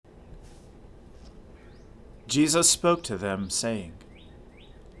Jesus spoke to them, saying,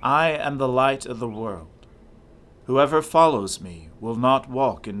 I am the light of the world. Whoever follows me will not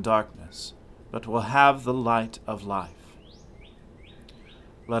walk in darkness, but will have the light of life.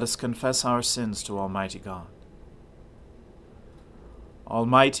 Let us confess our sins to Almighty God.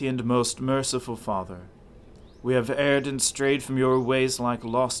 Almighty and most merciful Father, we have erred and strayed from your ways like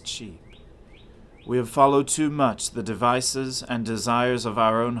lost sheep. We have followed too much the devices and desires of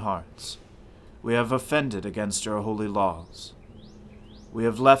our own hearts. We have offended against your holy laws. We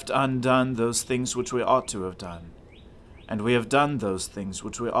have left undone those things which we ought to have done, and we have done those things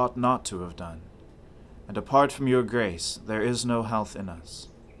which we ought not to have done. And apart from your grace, there is no health in us.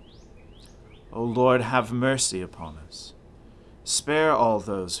 O Lord, have mercy upon us. Spare all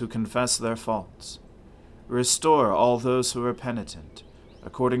those who confess their faults. Restore all those who are penitent,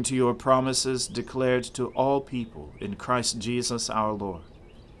 according to your promises declared to all people in Christ Jesus our Lord.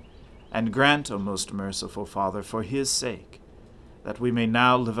 And grant, O most merciful Father, for his sake, that we may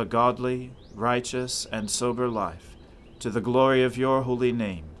now live a godly, righteous, and sober life, to the glory of your holy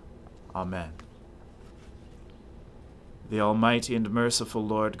name. Amen. The Almighty and merciful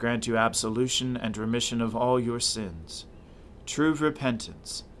Lord grant you absolution and remission of all your sins, true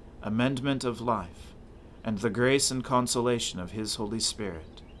repentance, amendment of life, and the grace and consolation of his Holy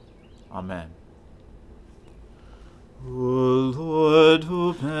Spirit. Amen. O Lord,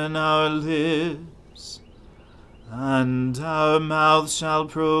 open our lips, and our mouth shall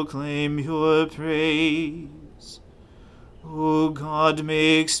proclaim your praise. O God,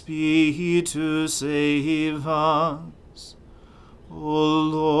 make speed to save us. O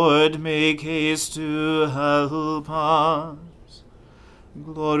Lord, make haste to help us.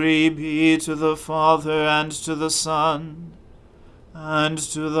 Glory be to the Father, and to the Son, and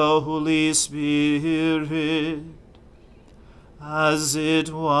to the Holy Spirit, as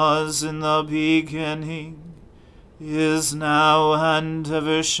it was in the beginning, is now, and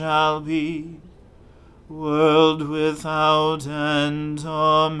ever shall be, world without end.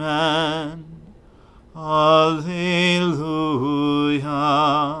 Amen. Alleluia.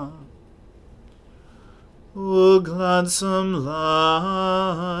 O gladsome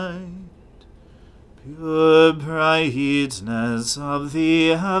light, pure brightness of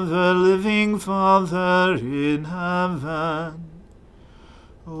the ever-living Father in heaven,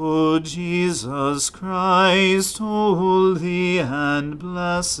 O Jesus Christ, holy and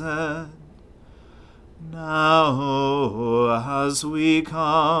blessed, now as we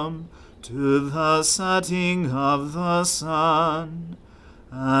come to the setting of the sun,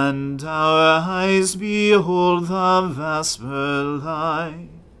 and our eyes behold the vesper light,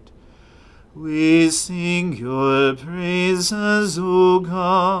 we sing your praises, O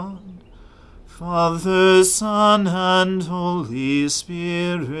God, Father, Son, and Holy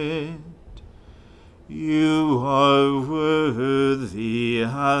Spirit. You are worthy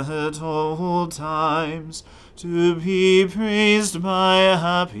at all times to be praised by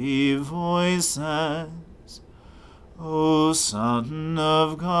happy voices, O Son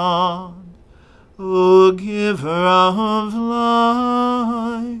of God, O Giver of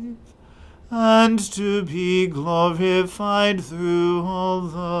life, and to be glorified through all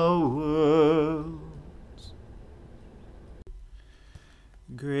the world.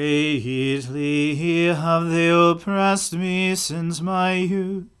 Greatly have they oppressed me since my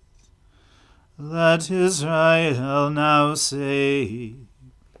youth. Let Israel now say,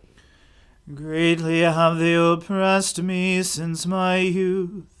 greatly have they oppressed me since my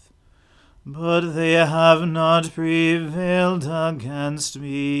youth, but they have not prevailed against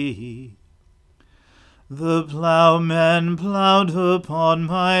me. The plowmen plowed upon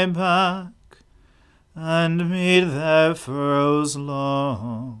my back, and made their furrows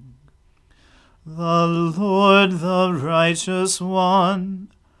long. The Lord, the righteous one,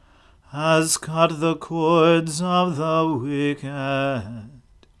 has cut the cords of the wicked.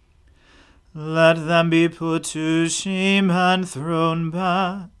 Let them be put to shame and thrown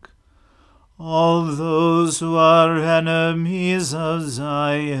back, all those who are enemies of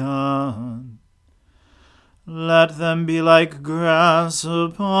Zion. Let them be like grass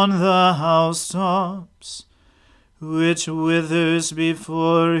upon the housetops, which withers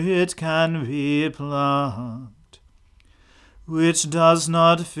before it can be plucked, which does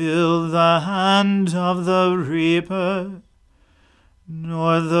not fill the hand of the reaper,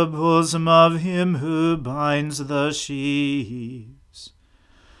 nor the bosom of him who binds the sheaves,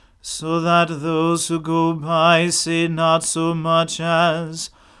 so that those who go by say not so much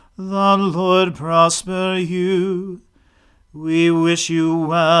as, the Lord prosper you. We wish you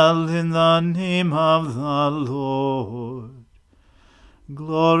well in the name of the Lord.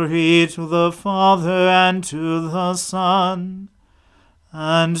 Glory to the Father, and to the Son,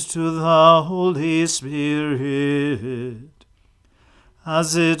 and to the Holy Spirit,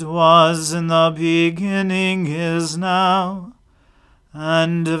 as it was in the beginning, is now,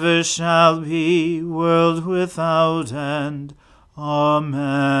 and ever shall be, world without end. Amen.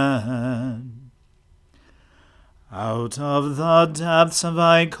 Out of the depths have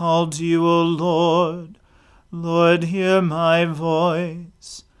I called to you, O Lord. Lord, hear my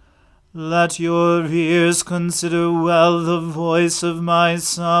voice. Let your ears consider well the voice of my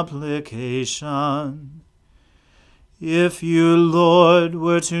supplication. If you, Lord,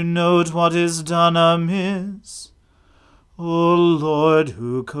 were to note what is done amiss, O Lord,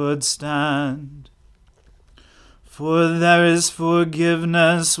 who could stand? For there is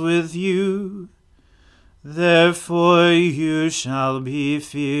forgiveness with you, therefore you shall be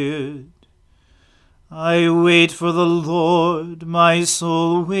feared. I wait for the Lord, my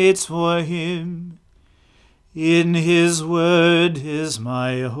soul waits for him. In his word is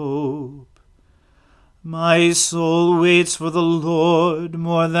my hope. My soul waits for the Lord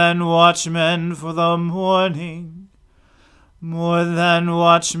more than watchmen for the morning. More than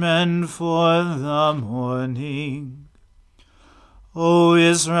watchmen for the morning. O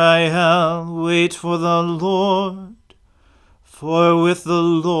Israel, wait for the Lord, for with the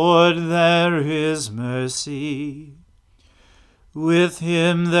Lord there is mercy. With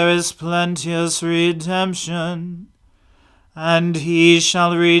him there is plenteous redemption, and he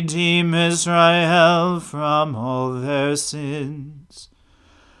shall redeem Israel from all their sins.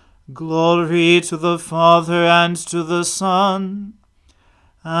 Glory to the Father, and to the Son,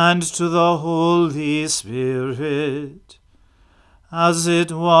 and to the Holy Spirit, as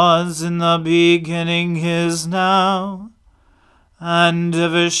it was in the beginning, is now, and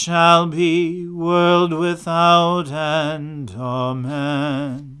ever shall be, world without end.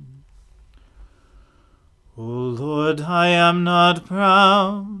 Amen. O Lord, I am not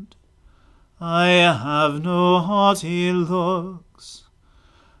proud, I have no haughty looks.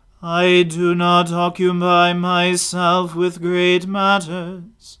 I do not occupy myself with great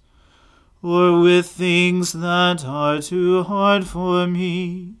matters, or with things that are too hard for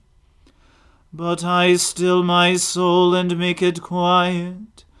me. But I still my soul and make it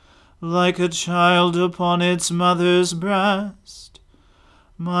quiet, like a child upon its mother's breast.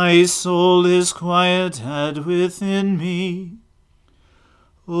 My soul is quieted within me.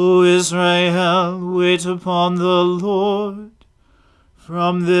 O Israel, wait upon the Lord,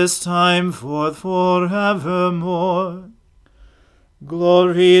 from this time forth forevermore.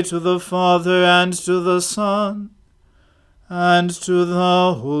 Glory to the Father, and to the Son, and to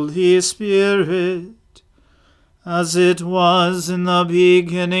the Holy Spirit, as it was in the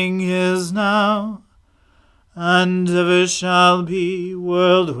beginning, is now, and ever shall be,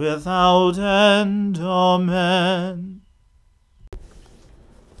 world without end. Amen.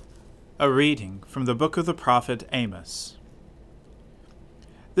 A reading from the book of the prophet Amos.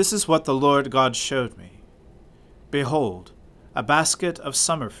 This is what the Lord God showed me. Behold, a basket of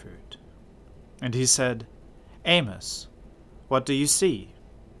summer fruit. And he said, Amos, what do you see?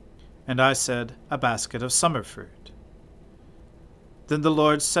 And I said, a basket of summer fruit. Then the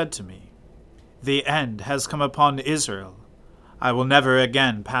Lord said to me, The end has come upon Israel. I will never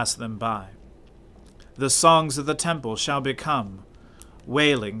again pass them by. The songs of the temple shall become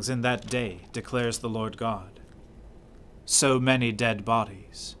wailings in that day, declares the Lord God. So many dead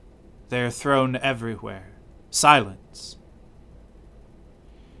bodies. They are thrown everywhere. Silence.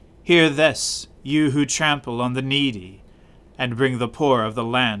 Hear this, you who trample on the needy, and bring the poor of the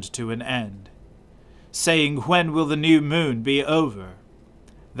land to an end, saying, When will the new moon be over,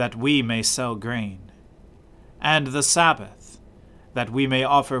 that we may sell grain, and the Sabbath, that we may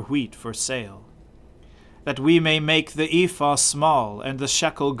offer wheat for sale, that we may make the ephah small and the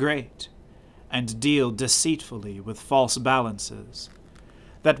shekel great, and deal deceitfully with false balances,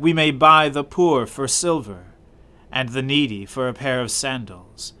 that we may buy the poor for silver, and the needy for a pair of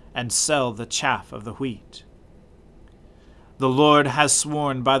sandals, and sell the chaff of the wheat. The Lord has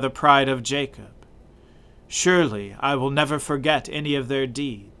sworn by the pride of Jacob, Surely I will never forget any of their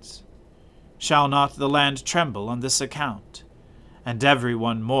deeds. Shall not the land tremble on this account, and every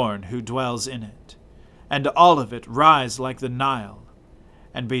one mourn who dwells in it, and all of it rise like the Nile,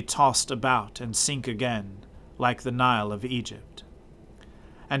 and be tossed about and sink again, like the Nile of Egypt?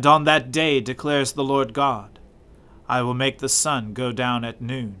 And on that day, declares the Lord God, I will make the sun go down at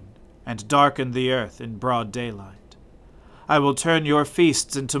noon, and darken the earth in broad daylight. I will turn your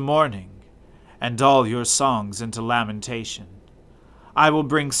feasts into mourning, and all your songs into lamentation. I will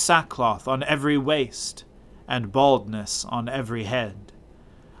bring sackcloth on every waist, and baldness on every head.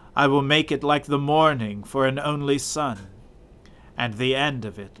 I will make it like the morning for an only son, and the end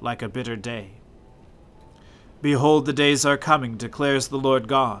of it like a bitter day. Behold, the days are coming, declares the Lord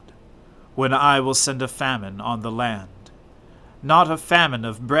God, when I will send a famine on the land, not a famine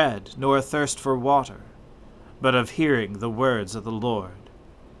of bread, nor a thirst for water, but of hearing the words of the Lord.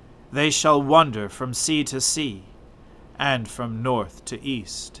 They shall wander from sea to sea, and from north to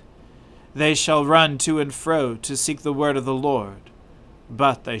east. They shall run to and fro to seek the word of the Lord,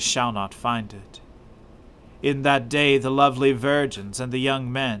 but they shall not find it. In that day the lovely virgins and the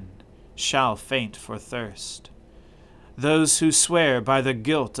young men shall faint for thirst. Those who swear by the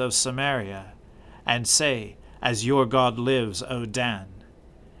guilt of Samaria, and say, As your God lives, O Dan,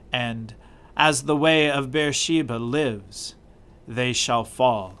 and as the way of Beersheba lives, they shall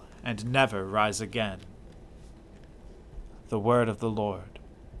fall and never rise again. The word of the Lord.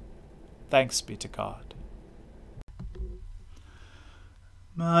 Thanks be to God.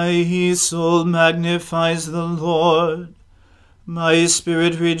 My soul magnifies the Lord. My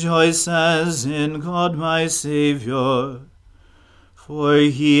spirit rejoices in God my Saviour. For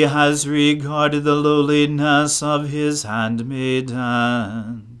he has regarded the lowliness of his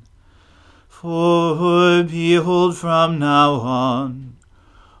handmaiden. For behold, from now on,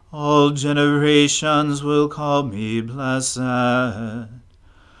 all generations will call me blessed.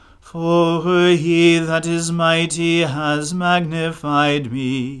 For he that is mighty has magnified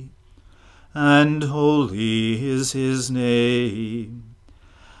me, and holy is his name.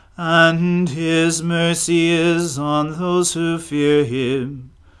 And his mercy is on those who fear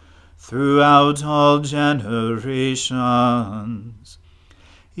him throughout all generations.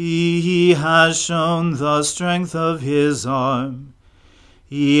 He has shown the strength of his arm.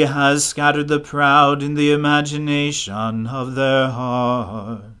 He has scattered the proud in the imagination of their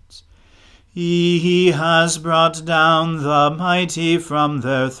hearts. He has brought down the mighty from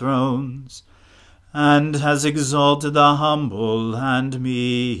their thrones, and has exalted the humble and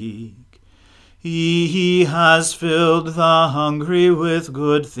meek. He has filled the hungry with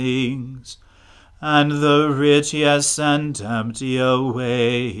good things, and the rich he has sent empty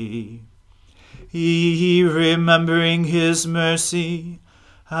away. He, remembering his mercy,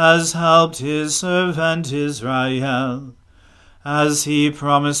 has helped his servant Israel, as he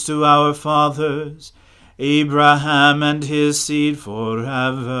promised to our fathers, Abraham and his seed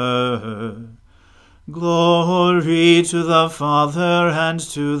forever. Glory to the Father, and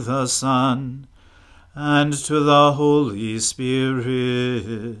to the Son, and to the Holy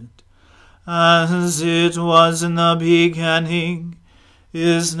Spirit, as it was in the beginning,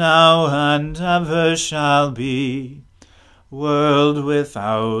 is now, and ever shall be, world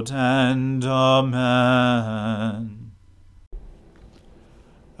without end. Amen.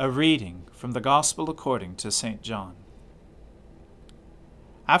 A reading from the Gospel according to St. John.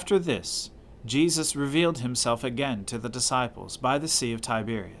 After this, Jesus revealed himself again to the disciples by the Sea of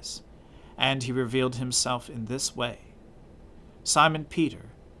Tiberias, and he revealed himself in this way. Simon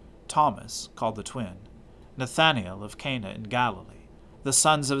Peter, Thomas, called the twin, Nathanael of Cana in Galilee, the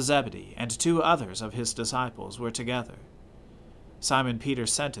sons of Zebedee, and 2 others of his disciples were together. Simon Peter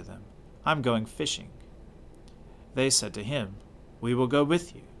said to them, I'm going fishing. They said to him, We will go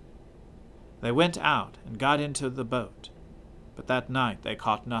with you. They went out and got into the boat, but that night they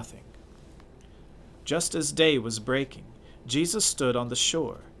caught nothing. Just as day was breaking, Jesus stood on the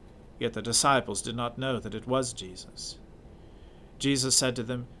shore, yet the disciples did not know that it was Jesus. Jesus said to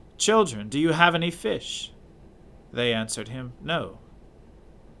them, Children, do you have any fish? They answered him, No.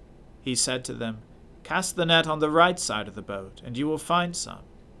 He said to them, Cast the net on the right side of the boat, and you will find some.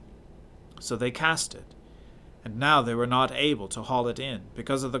 So they cast it, and now they were not able to haul it in,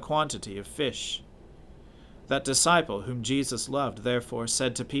 because of the quantity of fish. That disciple whom Jesus loved therefore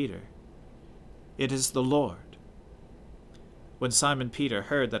said to Peter, It is the Lord. When Simon Peter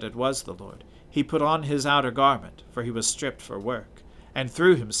heard that it was the Lord, he put on his outer garment, for he was stripped for work, and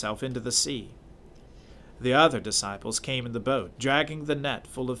threw himself into the sea. The other disciples came in the boat, dragging the net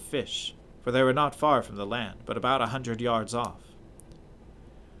full of fish, for they were not far from the land, but about 100 yards off.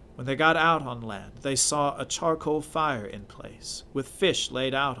 When they got out on land, they saw a charcoal fire in place, with fish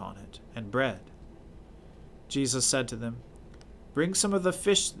laid out on it, and bread. Jesus said to them, Bring some of the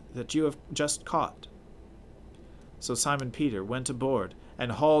fish that you have just caught. So Simon Peter went aboard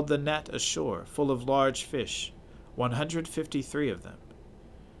and hauled the net ashore full of large fish, 153 of them.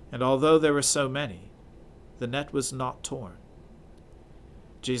 And although there were so many, the net was not torn.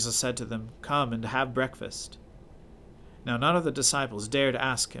 Jesus said to them, Come and have breakfast. Now none of the disciples dared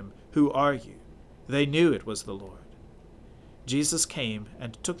ask him, Who are you? They knew it was the Lord. Jesus came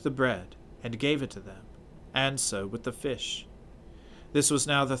and took the bread and gave it to them, and so with the fish. This was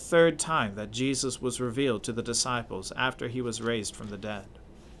now the third time that Jesus was revealed to the disciples after he was raised from the dead.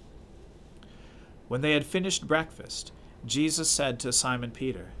 When they had finished breakfast, Jesus said to Simon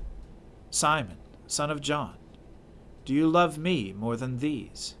Peter, "Simon, son of John, do you love me more than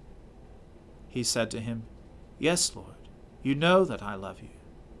these?" He said to him, "Yes, Lord, you know that I love you."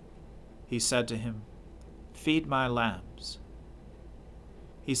 He said to him, "Feed my lambs."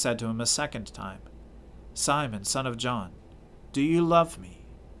 He said to him a second time, "Simon, son of John, do you love me?"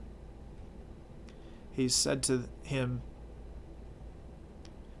 He said to him,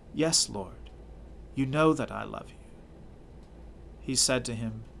 "Yes, Lord, you know that I love you." He said to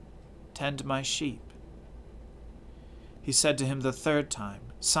him, "Tend my sheep." He said to him the third time,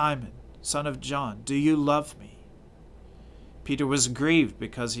 "Simon, son of John, do you love me?" Peter was grieved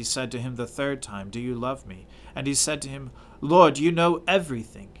because he said to him the third time, "Do you love me?" And he said to him, "Lord, you know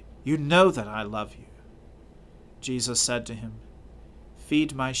everything. You know that I love you." Jesus said to him,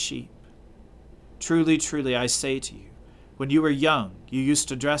 "Feed my sheep. Truly, truly, I say to you, when you were young, you used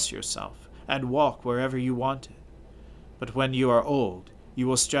to dress yourself and walk wherever you wanted. But when you are old, you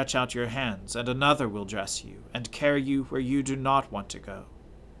will stretch out your hands, and another will dress you and carry you where you do not want to go."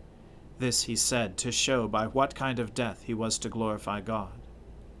 This he said to show by what kind of death he was to glorify God.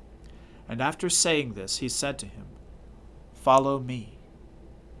 And after saying this, he said to him, "Follow me."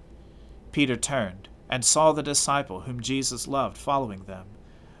 Peter turned and saw the disciple whom Jesus loved following them,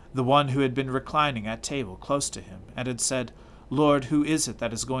 the one who had been reclining at table close to him, and had said, "Lord, who is it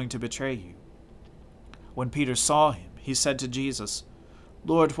that is going to betray you?" When Peter saw him, he said to Jesus,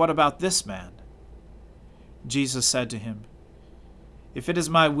 "Lord, what about this man?" Jesus said to him, "If it is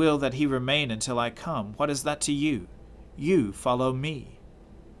my will that he remain until I come, what is that to you? You follow me."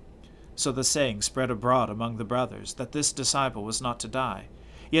 So the saying spread abroad among the brothers that this disciple was not to die.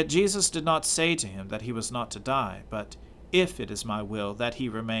 Yet Jesus did not say to him that he was not to die, but, "If it is my will that he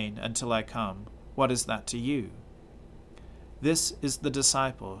remain until I come, what is that to you?" This is the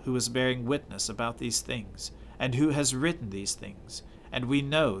disciple who is bearing witness about these things, and who has written these things, and we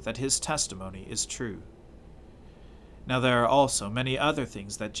know that his testimony is true. Now there are also many other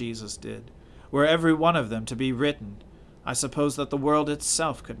things that Jesus did. Were every one of them to be written, I suppose that the world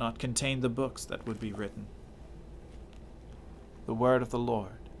itself could not contain the books that would be written. The word of the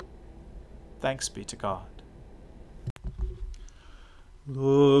Lord. Thanks be to God.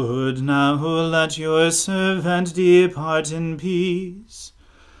 Lord, now let your servant depart in peace,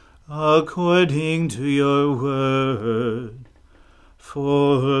 according to your word.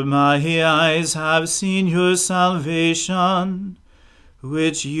 For my eyes have seen your salvation,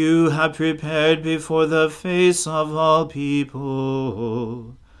 which you have prepared before the face of all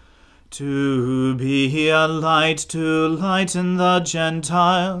people, to be a light to lighten the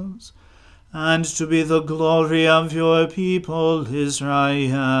Gentiles, and to be the glory of your people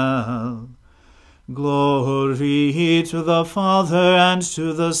Israel. Glory to the Father, and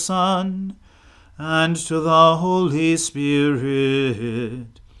to the Son, and to the Holy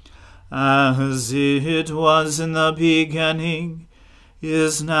Spirit, as it was in the beginning,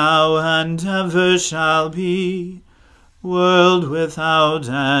 is now, and ever shall be, world without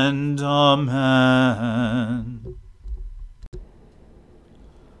end. Amen.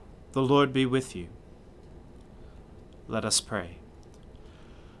 The Lord be with you. Let us pray.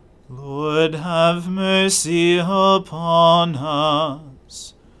 Lord, have mercy upon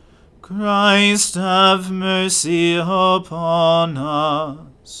us. Christ, have mercy upon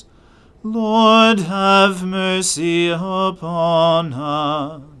us. Lord, have mercy upon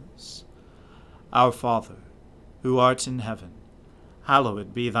us. Our Father, who art in heaven,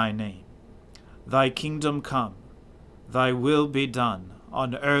 hallowed be thy name. Thy kingdom come, thy will be done,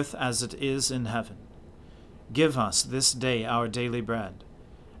 on earth as it is in heaven. Give us this day our daily bread,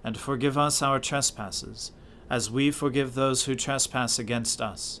 and forgive us our trespasses, as we forgive those who trespass against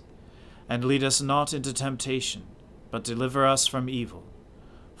us. And lead us not into temptation, but deliver us from evil.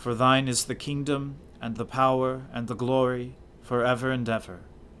 For thine is the kingdom, and the power, and the glory, forever and ever.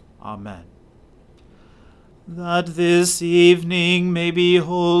 Amen. That this evening may be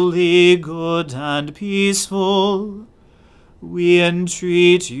holy, good, and peaceful, we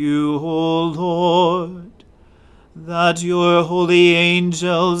entreat you, O Lord, that your holy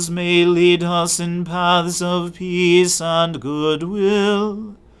angels may lead us in paths of peace and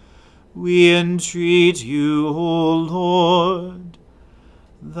goodwill. We entreat you, O Lord,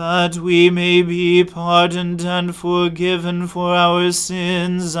 that we may be pardoned and forgiven for our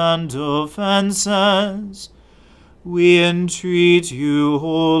sins and offenses. We entreat you,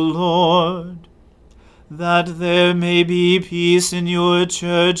 O Lord, that there may be peace in your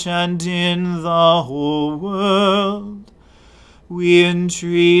church and in the whole world. we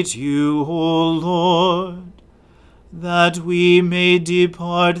entreat you, O Lord, that we may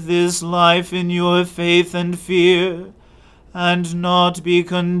depart this life in your faith and fear, and not be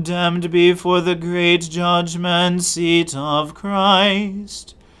condemned before the great judgment seat of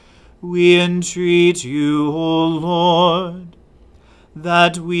Christ. We entreat you, O Lord,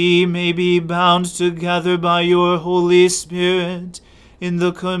 that we may be bound together by your Holy Spirit in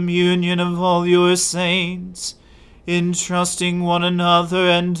the communion of all your saints, entrusting one another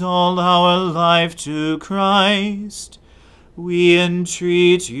and all our life to Christ. We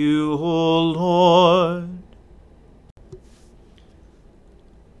entreat you, O Lord.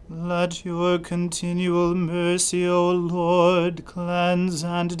 Let your continual mercy, O Lord, cleanse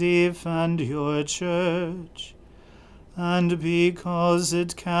and defend your church. And because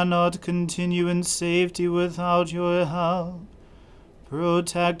it cannot continue in safety without your help,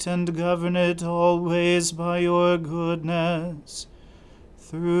 protect and govern it always by your goodness.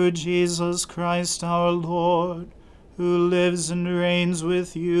 Through Jesus Christ our Lord, who lives and reigns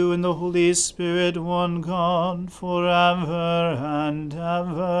with you in the Holy Spirit, one God, forever and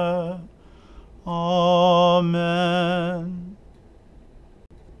ever. Amen.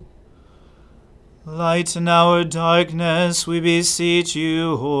 Lighten our darkness, we beseech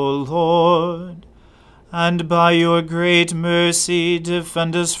you, O Lord, and by your great mercy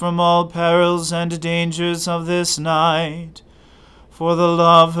defend us from all perils and dangers of this night, for the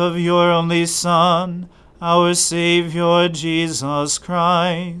love of your only Son, our Saviour Jesus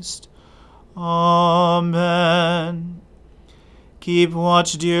Christ. Amen. Keep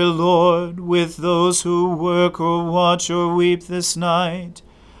watch, dear Lord, with those who work or watch or weep this night,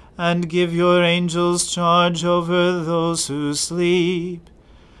 and give your angels charge over those who sleep.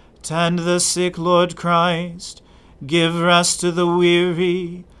 Tend the sick, Lord Christ. Give rest to the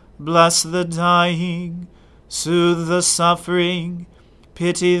weary. Bless the dying. Soothe the suffering.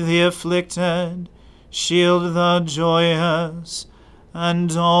 Pity the afflicted. Shield the joyous.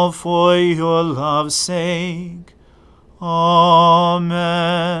 And all for your love's sake. Amen.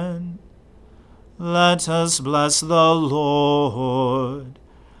 Let us bless the Lord.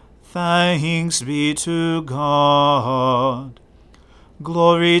 Thanks be to God.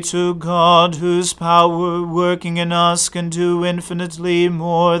 Glory to God, whose power working in us can do infinitely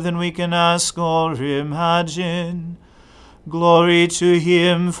more than we can ask or imagine. Glory to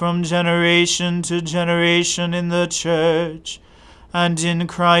him from generation to generation in the church, and in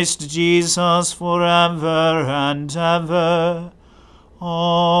Christ Jesus forever and ever.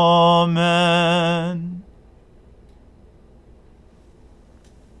 Amen.